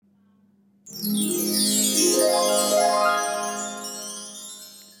Good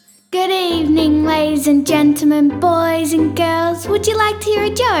evening, ladies and gentlemen, boys and girls. Would you like to hear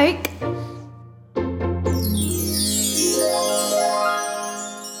a joke?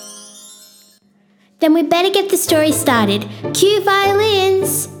 Then we better get the story started. Cue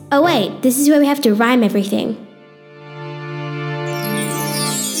violins! Oh wait, this is where we have to rhyme everything.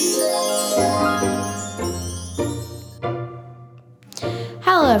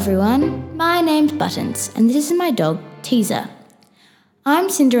 Hello everyone, my name's Buttons and this is my dog, Teaser. I'm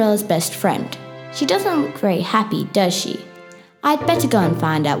Cinderella's best friend. She doesn't look very happy, does she? I'd better go and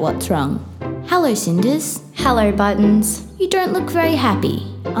find out what's wrong. Hello, Cinders. Hello, Buttons. You don't look very happy.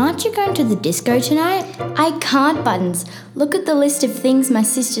 Aren't you going to the disco tonight? I can't, Buttons. Look at the list of things my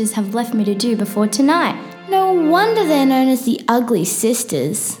sisters have left me to do before tonight. No wonder they're known as the Ugly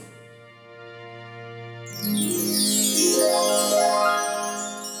Sisters.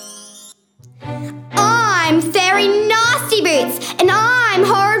 I'm Fairy Nasty Boots, and I'm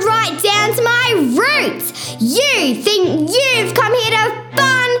horrid right down to my roots. You think you've come here to have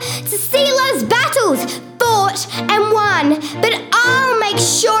fun, to see love's battles fought and won, but I'll make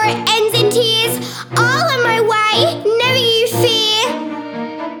sure it ends in tears. I'll have my way, never you fear.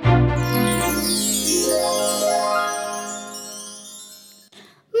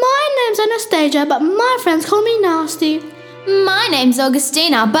 My name's Anastasia, but my friends call me Nasty. My name's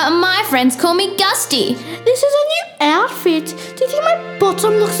Augustina, but my friends call me Gusty. This is a new outfit. Do you think my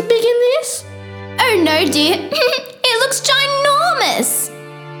bottom looks big in this? Oh no, dear. It looks ginormous.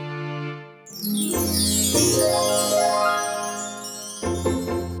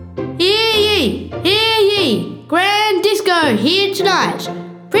 Hear ye, grand disco here tonight.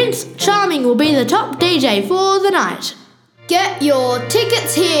 Prince Charming will be the top DJ for the night. Get your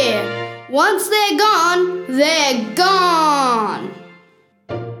tickets here. Once they're gone, they're gone.